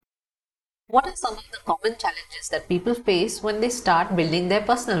What are some of the common challenges that people face when they start building their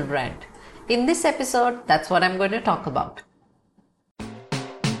personal brand? In this episode, that's what I'm going to talk about.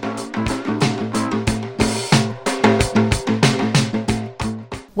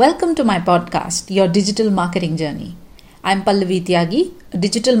 Welcome to my podcast, Your Digital Marketing Journey. I'm Pallavi Tyagi, a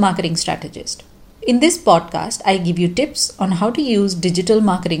digital marketing strategist. In this podcast, I give you tips on how to use digital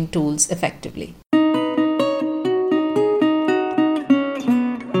marketing tools effectively.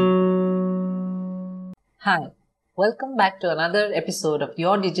 Hi, welcome back to another episode of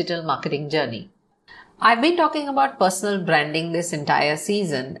Your Digital Marketing Journey. I've been talking about personal branding this entire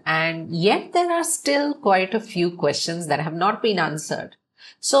season, and yet there are still quite a few questions that have not been answered.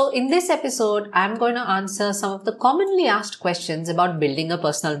 So in this episode, I'm going to answer some of the commonly asked questions about building a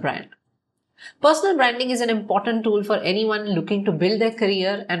personal brand. Personal branding is an important tool for anyone looking to build their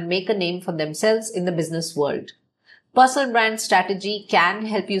career and make a name for themselves in the business world. Personal brand strategy can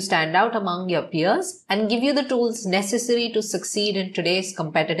help you stand out among your peers and give you the tools necessary to succeed in today's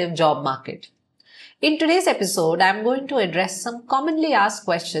competitive job market. In today's episode, I'm going to address some commonly asked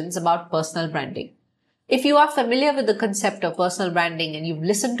questions about personal branding. If you are familiar with the concept of personal branding and you've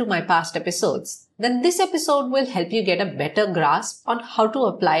listened to my past episodes, then this episode will help you get a better grasp on how to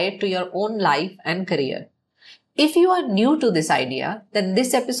apply it to your own life and career. If you are new to this idea, then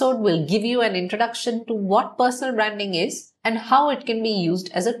this episode will give you an introduction to what personal branding is and how it can be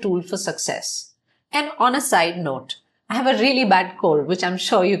used as a tool for success. And on a side note, I have a really bad cold, which I'm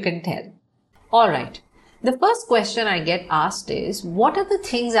sure you can tell. Alright, the first question I get asked is, what are the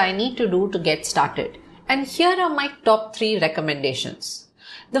things I need to do to get started? And here are my top 3 recommendations.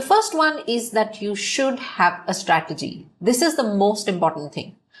 The first one is that you should have a strategy. This is the most important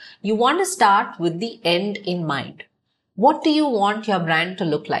thing. You want to start with the end in mind. What do you want your brand to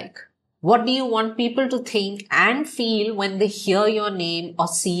look like? What do you want people to think and feel when they hear your name or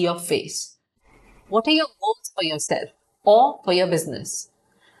see your face? What are your goals for yourself or for your business?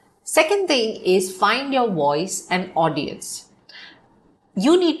 Second thing is find your voice and audience.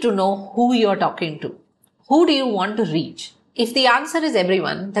 You need to know who you're talking to. Who do you want to reach? If the answer is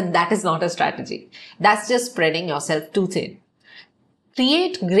everyone, then that is not a strategy. That's just spreading yourself too thin.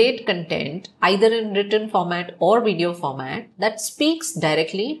 Create great content, either in written format or video format, that speaks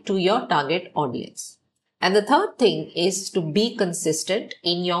directly to your target audience. And the third thing is to be consistent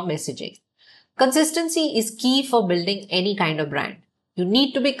in your messaging. Consistency is key for building any kind of brand. You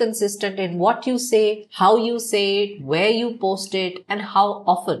need to be consistent in what you say, how you say it, where you post it, and how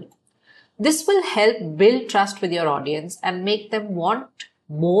often. This will help build trust with your audience and make them want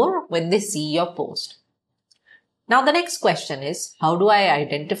more when they see your post. Now the next question is, how do I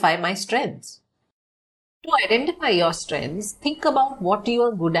identify my strengths? To identify your strengths, think about what you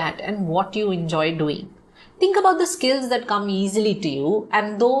are good at and what you enjoy doing. Think about the skills that come easily to you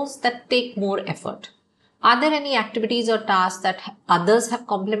and those that take more effort. Are there any activities or tasks that others have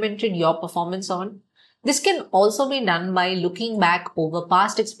complimented your performance on? This can also be done by looking back over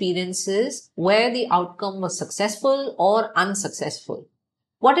past experiences where the outcome was successful or unsuccessful.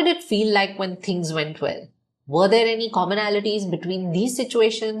 What did it feel like when things went well? Were there any commonalities between these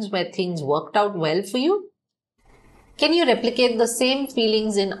situations where things worked out well for you? Can you replicate the same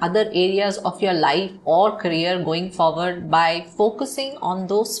feelings in other areas of your life or career going forward by focusing on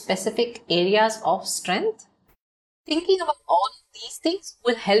those specific areas of strength? Thinking about all of these things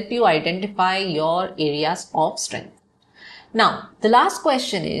will help you identify your areas of strength. Now, the last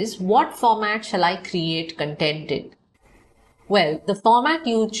question is, what format shall I create content in? Well, the format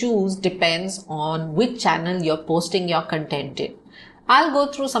you choose depends on which channel you're posting your content in. I'll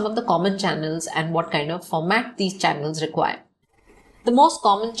go through some of the common channels and what kind of format these channels require. The most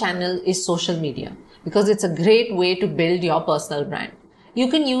common channel is social media because it's a great way to build your personal brand. You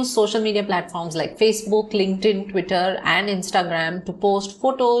can use social media platforms like Facebook, LinkedIn, Twitter, and Instagram to post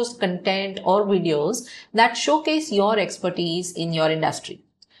photos, content, or videos that showcase your expertise in your industry.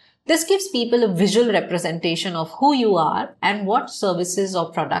 This gives people a visual representation of who you are and what services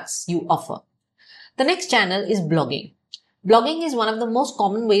or products you offer. The next channel is blogging. Blogging is one of the most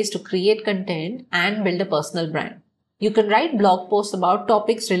common ways to create content and build a personal brand. You can write blog posts about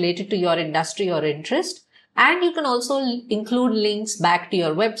topics related to your industry or interest, and you can also include links back to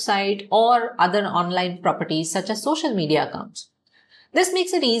your website or other online properties such as social media accounts. This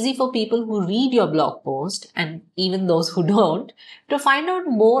makes it easy for people who read your blog post, and even those who don't, to find out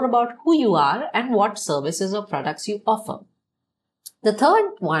more about who you are and what services or products you offer. The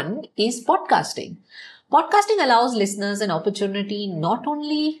third one is podcasting. Podcasting allows listeners an opportunity not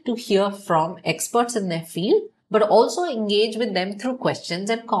only to hear from experts in their field, but also engage with them through questions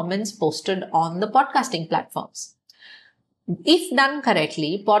and comments posted on the podcasting platforms. If done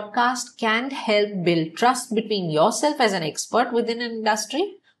correctly, podcast can help build trust between yourself as an expert within an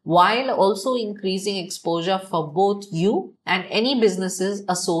industry while also increasing exposure for both you and any businesses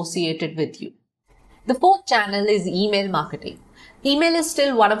associated with you. The fourth channel is email marketing. Email is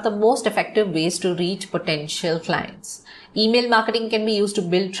still one of the most effective ways to reach potential clients. Email marketing can be used to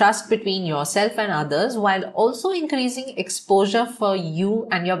build trust between yourself and others while also increasing exposure for you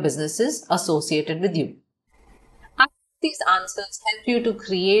and your businesses associated with you. I hope these answers help you to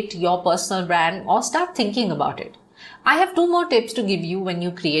create your personal brand or start thinking about it. I have two more tips to give you when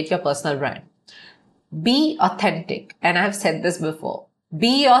you create your personal brand. Be authentic, and I've said this before.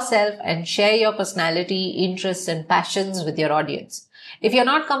 Be yourself and share your personality, interests, and passions with your audience. If you're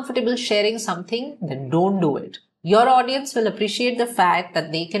not comfortable sharing something, then don't do it. Your audience will appreciate the fact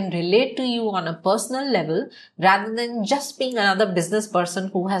that they can relate to you on a personal level rather than just being another business person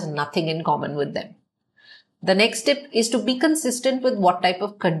who has nothing in common with them. The next tip is to be consistent with what type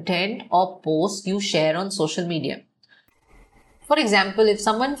of content or posts you share on social media. For example, if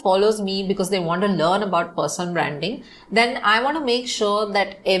someone follows me because they want to learn about personal branding, then I want to make sure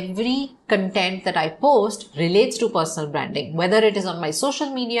that every content that I post relates to personal branding, whether it is on my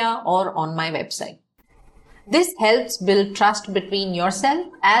social media or on my website. This helps build trust between yourself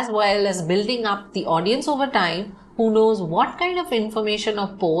as well as building up the audience over time who knows what kind of information or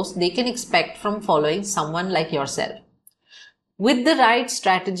post they can expect from following someone like yourself. With the right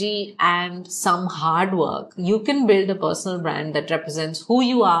strategy and some hard work, you can build a personal brand that represents who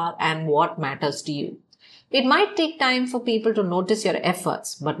you are and what matters to you. It might take time for people to notice your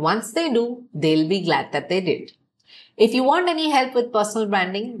efforts, but once they do, they'll be glad that they did. If you want any help with personal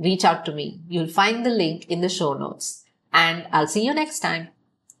branding, reach out to me. You'll find the link in the show notes. And I'll see you next time.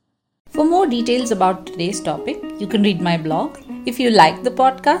 For more details about today's topic, you can read my blog. If you like the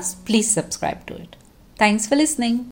podcast, please subscribe to it. Thanks for listening.